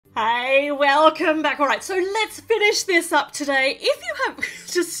Hey, welcome back. All right, so let's finish this up today. If you have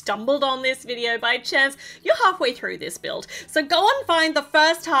just stumbled on this video by chance, you're halfway through this build. So go and find the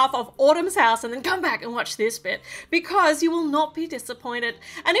first half of Autumn's house and then come back and watch this bit because you will not be disappointed.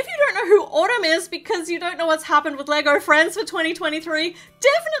 And if you don't know who Autumn is because you don't know what's happened with LEGO Friends for 2023,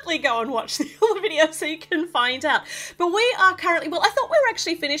 definitely go and watch the other video so you can find out. But we are currently, well, I thought we were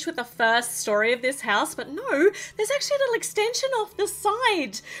actually finished with the first story of this house, but no, there's actually a little extension off the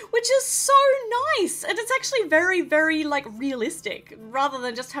side, which is so nice. And it's actually very, very like realistic rather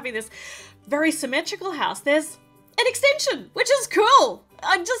than just having this very symmetrical house. There's an extension, which is cool.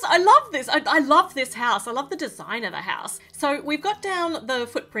 I love this. I love this house. I love the design of the house. So we've got down the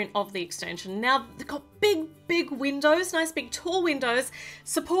footprint of the extension. Now they've got big windows, nice big tall windows,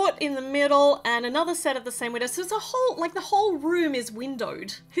 support in the middle and another set of the same windows. So it's a whole, like the whole room is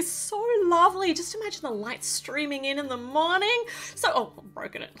windowed. It's so lovely. Just imagine the light streaming in the morning. So, oh, I've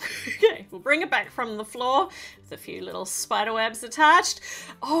broken it. Okay, we'll bring it back from the floor. There's a few little spider webs attached.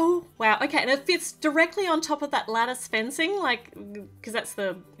 Oh, wow. Okay, and it fits directly on top of that lattice fencing, like, because that's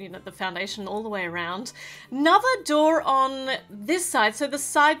the, you know, the foundation all the way around. Another door on this side. So the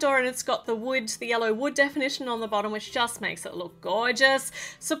side door, and it's got the wood, the yellow wood definition on the bottom, which just makes it look gorgeous.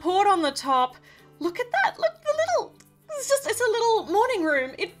 Support on the top. Look at that. Look, the little, it's a little morning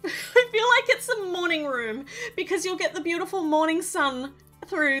room. I feel like it's a morning room because you'll get the beautiful morning sun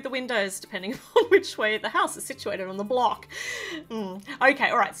through the windows, depending on which way the house is situated on the block. Okay,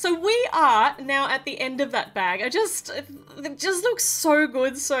 all right, so we are now at the end of that bag. It just looks so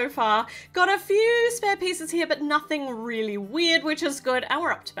good so far. Got a few spare pieces here, but nothing really weird, which is good. And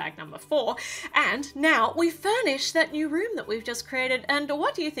we're up to bag number 4. And now we furnish that new room that we've just created. And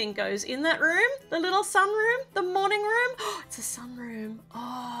what do you think goes in that room? The little sunroom? The morning room? Oh, it's a sunroom.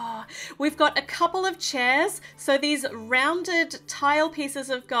 Oh, we've got a couple of chairs. So these rounded tile pieces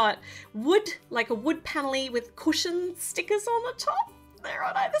have got wood, like a wood panelly with cushion stickers on the top. They're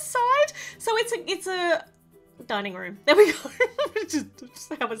on either side. So it's a dining room. There we go.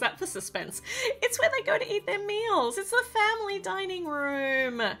 How was that for suspense? It's where they go to eat their meals. It's the family dining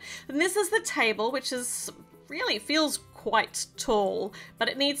room. And this is the table, which is really feels quite tall, but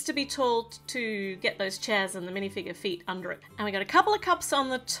it needs to be tall to get those chairs and the minifigure feet under it. And we got a couple of cups on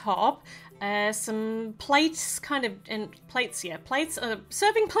the top. Some plates, plates, a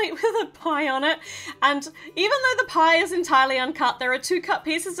serving plate with a pie on it. And even though the pie is entirely uncut, there are 2 cut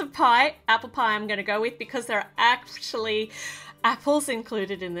pieces of pie. Apple pie I'm going to go with because there are actually apples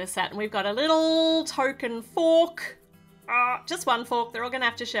included in this set. And we've got a little token fork. Just one fork. They're all going to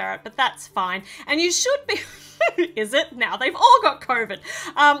have to share it, but that's fine. And you should be... Is it? Now they've all got COVID.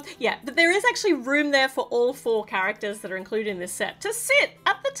 Yeah, but there is actually room there for all 4 characters that are included in this set to sit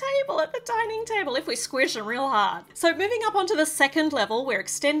at the table, at the dining table, if we squish them real hard. So moving up onto the second level, we're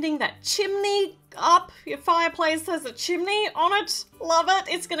extending that chimney up. Your fireplace has a chimney on it. Love it.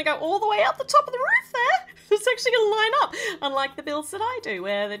 It's going to go all the way out the top of the roof there. It's actually going to line up, unlike the builds that I do,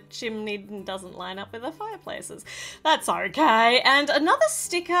 where the chimney doesn't line up with the fireplaces. That's okay. And another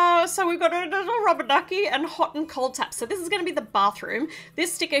sticker. So we've got a little rubber ducky and hot and cold taps. So this is going to be the bathroom.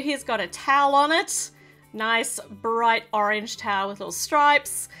 This sticker here's got a towel on it. Nice bright orange towel with little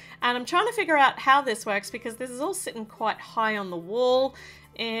stripes. And I'm trying to figure out how this works because this is all sitting quite high on the wall.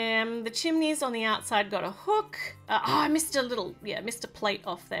 The chimneys on the outside got a hook. I missed a plate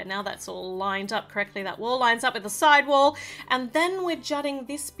off there. Now that's all lined up correctly. That wall lines up with the side wall. And then we're jutting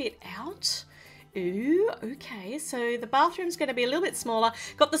this bit out. Ooh, okay, so the bathroom's going to be a little bit smaller.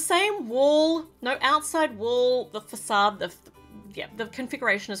 Got the same wall, no outside wall, the facade, the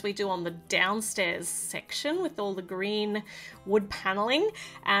configuration as we do on the downstairs section with all the green wood paneling.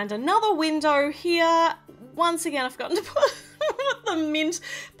 And another window here. Once again, I've forgotten to put the mint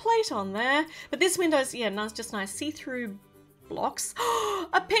plate on there. But this window's, yeah, nice, just nice see-through blocks.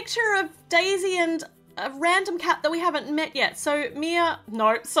 A picture of Daisy and a random cat that we haven't met yet. So Mia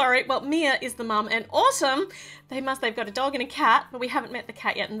is the mum, and Autumn, they've got a dog and a cat, but we haven't met the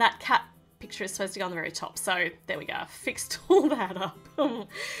cat yet, and that cat picture is supposed to go on the very top. So there we go, fixed all that up.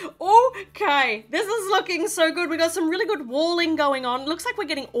 Okay, this is looking so good. We got some really good walling going on. Looks like we're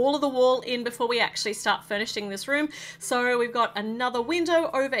getting all of the wall in before we actually start furnishing this room. So we've got another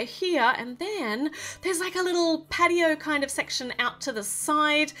window over here, and then there's like a little patio kind of section out to the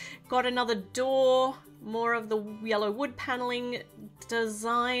side. Got another door, more of the yellow wood paneling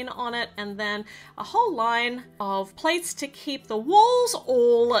design on it, and then a whole line of plates to keep the walls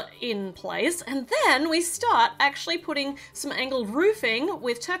all in place. And then we start actually putting some angled roofing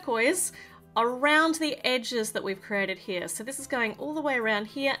with turquoise around the edges that we've created here. So this is going all the way around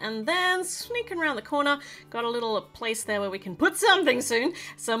here and then sneaking around the corner. Got a little place there where we can put something soon.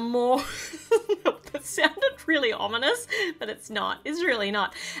 Some more. That sounded really ominous, but it's not. It's really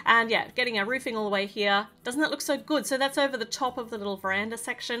not. And yeah, getting our roofing all the way here. Doesn't that look so good? So that's over the top of the little veranda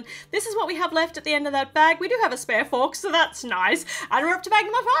section. This is what we have left at the end of that bag. We do have a spare fork, so that's nice. And we're up to bag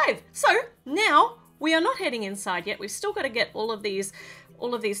number 5. So now we are not heading inside yet. We've still got to get all of these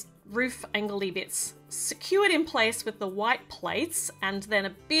roof angle-y bits secured in place with the white plates, and then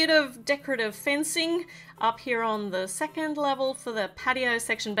a bit of decorative fencing up here on the second level for the patio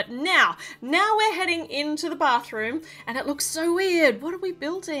section. But now we're heading into the bathroom, and it looks so weird. What are we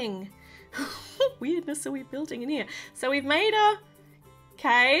building? What weirdness are we building in here? So we've made a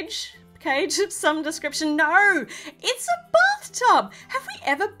cage of some description. No, it's a bathtub. Have we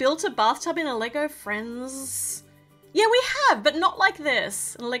ever built a bathtub in a Lego Friends? Yeah, we have, but not like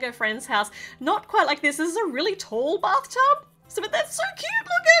this. In a Lego Friends house, not quite like this. This is a really tall bathtub. So, but that's so cute.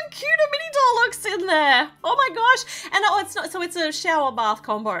 Look how cute a mini doll looks in there. Oh my gosh. And oh, it's not, so it's a shower bath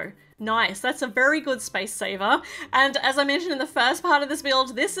combo. Nice. That's a very good space saver. And as I mentioned in the first part of this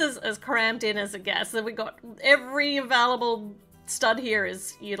build, this is as crammed in as it gets. So we got every available stud here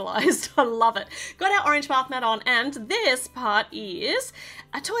is utilized. I love it. Got our orange bath mat on, and this part is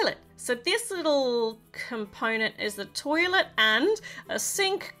a toilet. So this little component is the toilet and a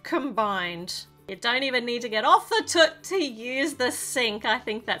sink combined. You don't even need to get off the toot to use the sink. I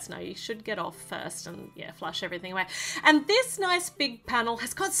think that's, no, you should get off first and yeah, flush everything away. And this nice big panel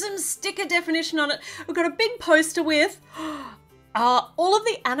has got some sticker definition on it. We've got a big poster with all of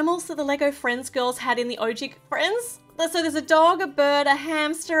the animals that the Lego Friends girls had in the OG Friends. So there's a dog, a bird, a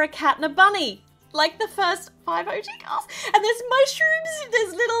hamster, a cat, and a bunny. Like the first 5 OG girls. And there's mushrooms,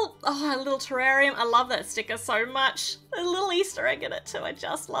 there's a little terrarium. I love that sticker so much. A little Easter egg in it too, I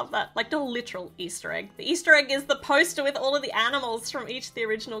just love that. Like, not a literal Easter egg. The Easter egg is the poster with all of the animals from each of the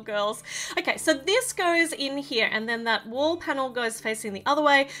original girls. Okay, so this goes in here, and then that wall panel goes facing the other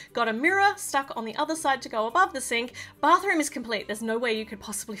way. Got a mirror stuck on the other side to go above the sink. Bathroom is complete. There's no way you could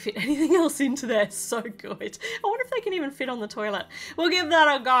possibly fit anything else into there. So good. I wonder if they can even fit on the toilet. We'll give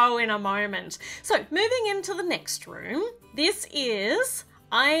that a go in a moment. So, moving into the next room. This is,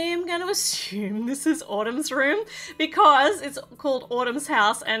 I am going to assume this is Autumn's room because it's called Autumn's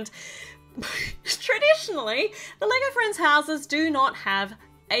house, and traditionally the Lego Friends houses do not have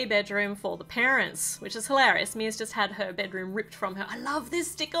a bedroom for the parents, which is hilarious. Mia's just had her bedroom ripped from her. I love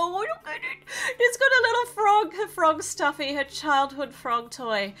this sticker. Oh, look at it. It's got a little frog, her frog stuffy, her childhood frog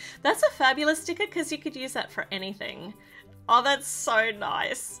toy. That's a fabulous sticker because you could use that for anything. Oh, that's so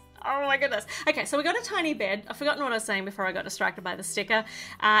nice. Oh my goodness. Okay, so we got a tiny bed. I've forgotten what I was saying before I got distracted by the sticker.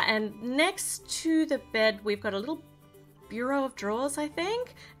 And next to the bed, we've got a little bureau of drawers, I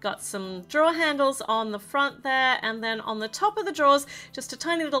think. Got some drawer handles on the front there, and then on the top of the drawers, just a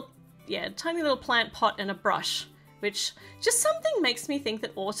tiny little plant pot and a brush, which just something makes me think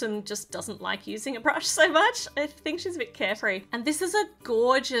that Autumn just doesn't like using a brush so much. I think she's a bit carefree. And this is a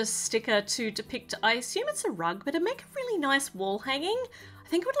gorgeous sticker to depict, I assume it's a rug, but it'd make a really nice wall hanging. I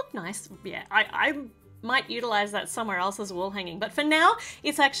think it would look nice. Yeah, I might utilize that somewhere else as a wall hanging, but for now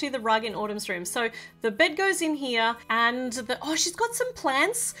it's actually the rug in Autumn's room. So the bed goes in here, and she's got some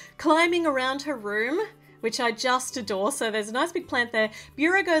plants climbing around her room, which I just adore. So there's a nice big plant there.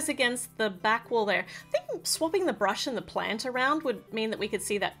 Bureau goes against the back wall there. I think swapping the brush and the plant around would mean that we could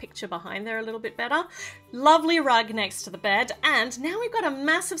see that picture behind there a little bit better. Lovely rug next to the bed, and now we've got a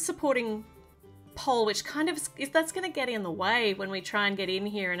massive supporting pole, which kind of that's going to get in the way when we try and get in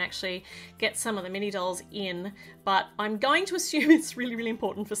here and actually get some of the mini dolls in, but I'm going to assume it's really, really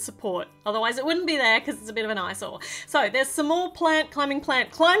important for support. Otherwise it wouldn't be there because it's a bit of an eyesore. So there's some more plant climbing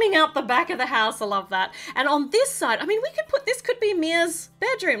out the back of the house. I love that. And on this side, I mean, we could put, this could be Mia's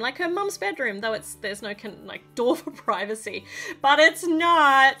bedroom, like her mum's bedroom, though there's no door for privacy, but it's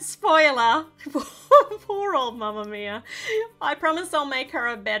not. Spoiler. Poor old Mama Mia. I promise I'll make her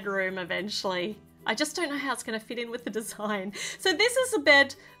a bedroom eventually. I just don't know how it's going to fit in with the design. So this is a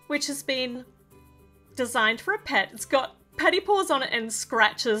bed which has been designed for a pet. It's got patty paws on it and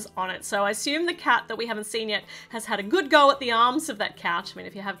scratches on it. So I assume the cat that we haven't seen yet has had a good go at the arms of that couch. I mean,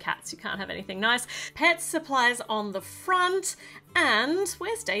 if you have cats, you can't have anything nice. Pet supplies on the front. And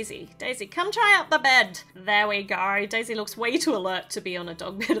where's Daisy? Daisy, come try out the bed. There we go. Daisy looks way too alert to be on a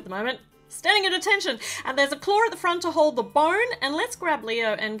dog bed at the moment. Standing at attention. And there's a claw at the front to hold the bone. And let's grab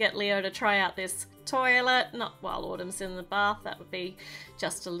Leo and get Leo to try out this toilet. Not while Autumn's in the bath, that would be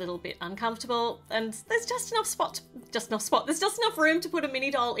just a little bit uncomfortable. And there's just enough there's just enough room to put a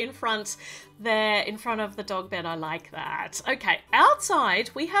mini doll in front there, in front of the dog bed. I like that. Okay,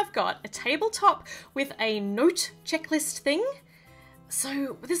 outside we have got a tabletop with a note checklist thing.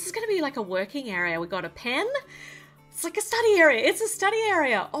 So this is going to be like a working area. We got a pen. It's like a study area. It's a study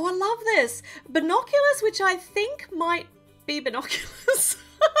area. Oh, I love this. Binoculars, which I think might be binoculars.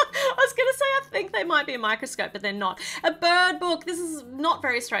 I was going to say I think they might be a microscope, but they're not. A bird book. This is not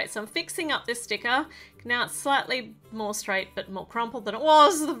very straight, so I'm fixing up this sticker. Now it's slightly more straight, but more crumpled than it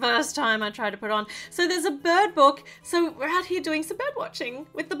was the first time I tried to put on. So there's a bird book. So we're out here doing some bird watching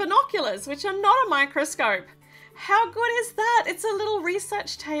with the binoculars, which are not a microscope. How good is that? It's a little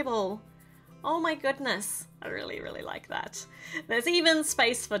research table. Oh my goodness. I really, really like that. There's even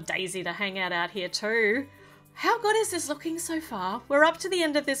space for Daisy to hang out here too. How good is this looking so far? We're up to the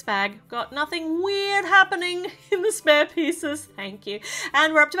end of this bag. Got nothing weird happening in the spare pieces. Thank you.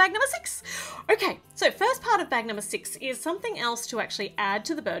 And we're up to bag number 6. Okay, so first part of bag number 6 is something else to actually add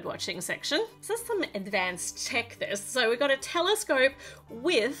to the birdwatching section. So this is some advanced tech this. So we've got a telescope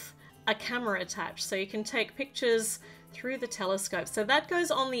with a camera attached. So you can take pictures through the telescope. So that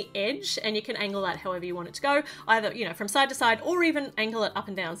goes on the edge and you can angle that however you want it to go, either, you know, from side to side or even angle it up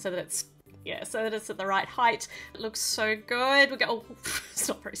and down so that it's, yeah, so that it's at the right height. It looks so good. We go, oh, it's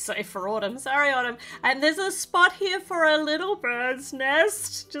not very safe for Autumn. Sorry, Autumn. And there's a spot here for a little bird's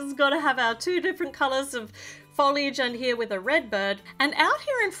nest. Just got to have our 2 different colors of foliage and here with a red bird. And out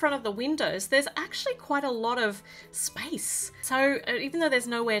here in front of the windows, there's actually quite a lot of space. So even though there's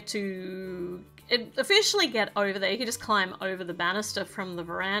nowhere to officially get over there, you can just climb over the banister from the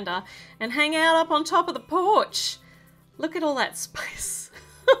veranda and hang out up on top of the porch. Look at all that space.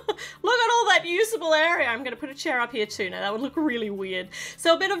 Look at all that usable area. I'm going to put a chair up here too. Now that would look really weird.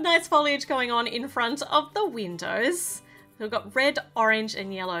 So a bit of nice foliage going on in front of the windows. We've got red, orange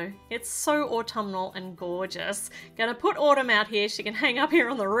and yellow. It's so autumnal and gorgeous. Gonna put Autumn out here. She can hang up here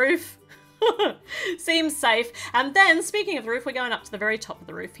on the roof. Seems safe. And then, speaking of the roof, we're going up to the very top of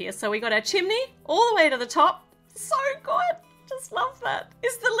the roof here. So we got our chimney all the way to the top. So good. Just love that.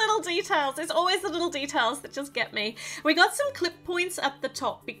 It's the little details. It's always the little details that just get me. We got some clip points at the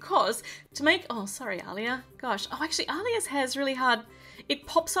top because to make... Oh, sorry, Alia. Gosh. Oh, actually, Alia's hair is really hard. It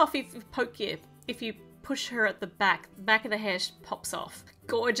pops off if you poke you. If you push her at the back of the hair pops off.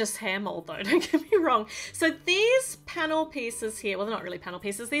 Gorgeous hair mold though, don't get me wrong. So these panel pieces here, well, they're not really panel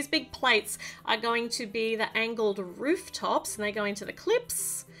pieces, these big plates are going to be the angled rooftops and they go into the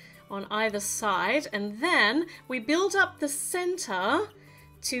clips on either side, and then we build up the center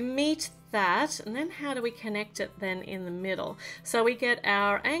to meet that, and then how do we connect it then in the middle? So we get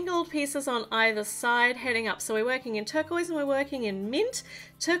our angled pieces on either side heading up. So we're working in turquoise and we're working in mint.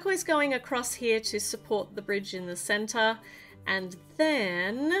 Turquoise going across here to support the bridge in the center. And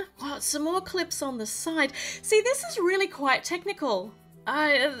then, oh, some more clips on the side. See, this is really quite technical.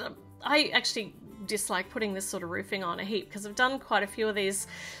 I actually dislike putting this sort of roofing on a heap because I've done quite a few of these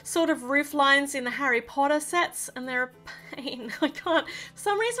sort of roof lines in the Harry Potter sets and they're a pain. I can't, for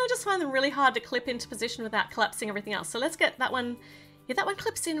some reason I just find them really hard to clip into position without collapsing everything else. So let's get that one. Yeah, that one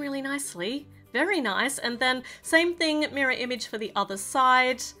clips in really nicely. Very nice. And then same thing, mirror image for the other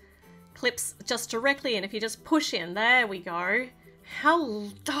side. Clips just directly in. If you just push in, there we go.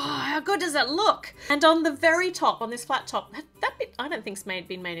 How good does that look? And on the very top, on this flat top, that bit I don't think's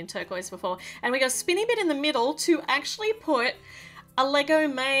been made in turquoise before. And we got a spinny bit in the middle to actually put a Lego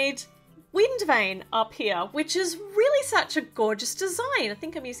made wind vane up here, which is really such a gorgeous design. I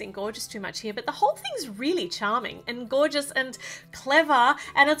think I'm using gorgeous too much here, but the whole thing's really charming and gorgeous and clever.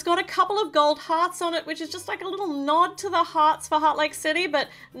 And it's got a couple of gold hearts on it, which is just like a little nod to the hearts for Heart Lake City, but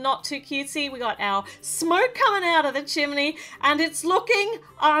not too cutesy. We got our smoke coming out of the chimney and it's looking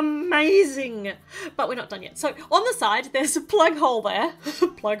amazing, but we're not done yet. So on the side, there's a plug hole there,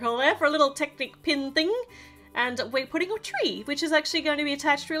 plug hole there for a little Technic pin thing. And we're putting a tree, which is actually going to be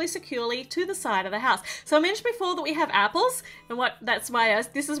attached really securely to the side of the house. So I mentioned before that we have apples, and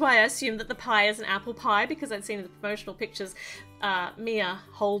this is why I assumed that the pie is an apple pie, because I'd seen in the promotional pictures Mia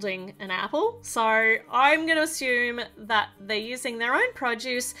holding an apple. So I'm going to assume that they're using their own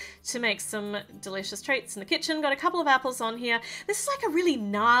produce to make some delicious treats in the kitchen. Got a couple of apples on here. This is like a really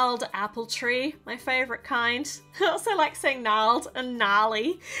gnarled apple tree, my favourite kind. I also like saying gnarled and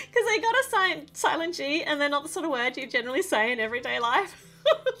gnarly, because they got a silent G and they're not the sort of word you generally say in everyday life.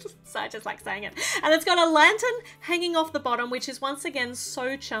 So I just like saying it. And it's got a lantern hanging off the bottom, which is once again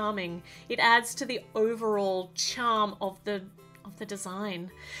so charming. It adds to the overall charm of the of the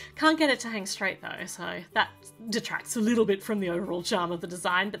design. Can't get it to hang straight though, so that detracts a little bit from the overall charm of the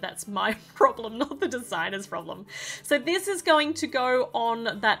design, but that's my problem, not the designer's problem. So this is going to go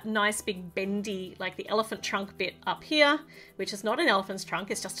on that nice big bendy, like the elephant trunk bit up here, which is not an elephant's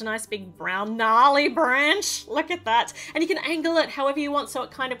trunk, it's just a nice big brown gnarly branch. Look at that. And you can angle it however you want so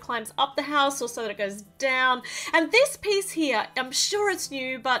it kind of climbs up the house or so that it goes down. And this piece here, I'm sure it's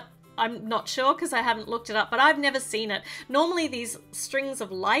new, but I'm not sure because I haven't looked it up, but I've never seen it. Normally these strings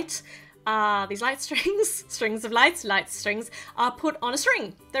of light, these light strings, strings of lights, light strings, are put on a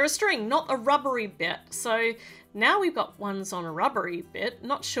string. They're a string, not a rubbery bit. So now we've got ones on a rubbery bit.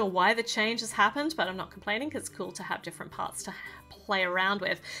 Not sure why the change has happened, but I'm not complaining because it's cool to have different parts to play around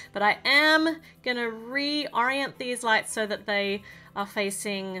with. But I am going to reorient these lights so that they are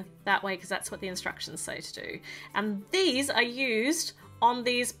facing that way because that's what the instructions say to do. And these are used on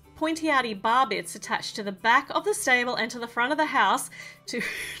these pointy-outy bar bits attached to the back of the stable and to the front of the house to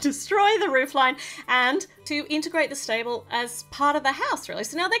destroy the roofline and to integrate the stable as part of the house, really.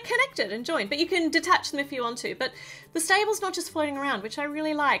 So now they're connected and joined, but you can detach them if you want to. But the stable's not just floating around, which I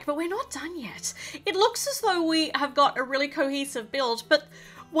really like, but we're not done yet. It looks as though we have got a really cohesive build, but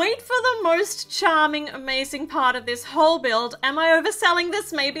wait for the most charming, amazing part of this whole build. Am I overselling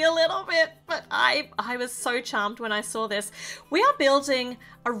this? Maybe a little bit, but I was so charmed when I saw this. We are building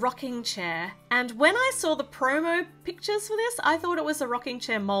a rocking chair, and when I saw the promo pictures for this, I thought it was a rocking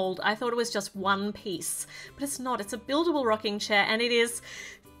chair mold. I thought it was just one piece, but it's not. It's a buildable rocking chair, and it is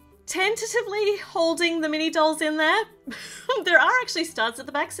tentatively holding the mini dolls in there. There are actually studs at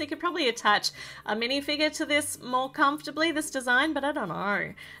the back, so you could probably attach a minifigure to this more comfortably, this design, but I don't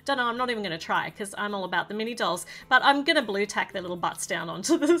know. I'm not even going to try because I'm all about the mini dolls, but I'm going to blue tack their little butts down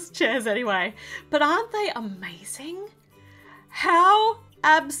onto those chairs anyway. But aren't they amazing? How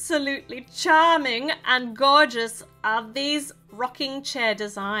absolutely charming and gorgeous are these rocking chair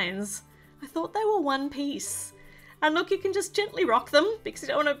designs? I thought they were one piece. And look, you can just gently rock them because you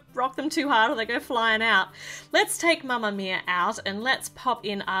don't want to rock them too hard or they go flying out. Let's take Mamma Mia out and let's pop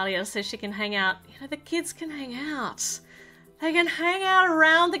in Alia so she can hang out. You know, the kids can hang out. They can hang out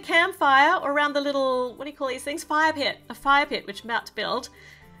around the campfire or around the little, what do you call these things? Fire pit. A fire pit, which I'm about to build.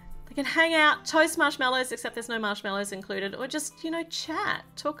 They can hang out, toast marshmallows, except there's no marshmallows included, or just, you know, chat.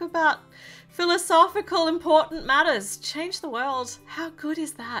 Talk about philosophical, important matters. Change the world. How good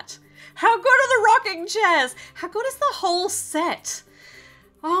is that? How good are the rocking chairs? How good is the whole set?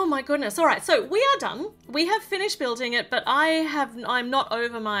 Oh my goodness. All right, so we are done. We have finished building it, but I'm not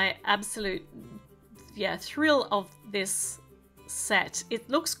over my absolute, thrill of this set. It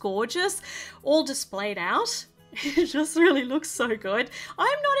looks gorgeous, all displayed out. It just really looks so good.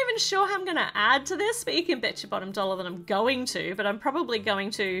 I'm not even sure how I'm going to add to this, but you can bet your bottom dollar that I'm going to, but I'm probably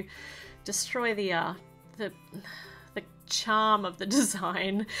going to destroy the charm of the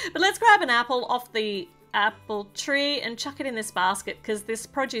design. But let's grab an apple off the apple tree and chuck it in this basket, because this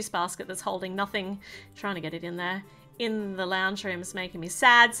produce basket that's holding nothing, trying to get it in there, in the lounge room is making me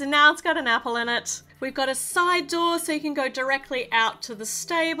sad. So now it's got an apple in it. We've got a side door so you can go directly out to the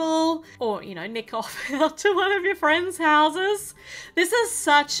stable or, you know, nick off out to one of your friends' houses. This is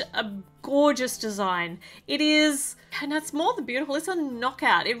such a gorgeous design. It is, and it's more than beautiful, it's a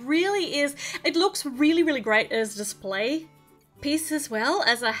knockout. It really is. It looks really, really great as a display piece as well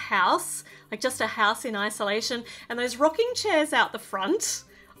as a house, like just a house in isolation. And those rocking chairs out the front,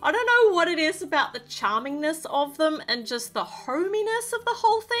 I don't know what it is about the charmingness of them and just the hominess of the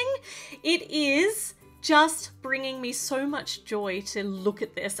whole thing. It is just bringing me so much joy to look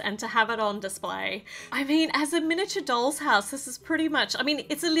at this and to have it on display. I mean, as a miniature doll's house, this is pretty much, I mean,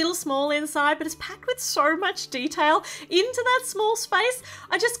 it's a little small inside, but it's packed with so much detail into that small space.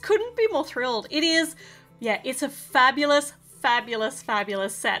 I just couldn't be more thrilled. It is, it's a fabulous, fabulous,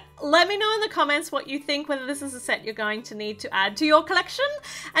 fabulous set. Let me know in the comments what you think, whether this is a set you're going to need to add to your collection.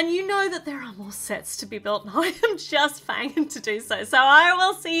 And you know that there are more sets to be built, and I am just fanging to do so. So I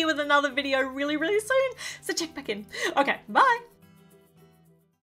will see you with another video really, really soon. So check back in. Okay, bye.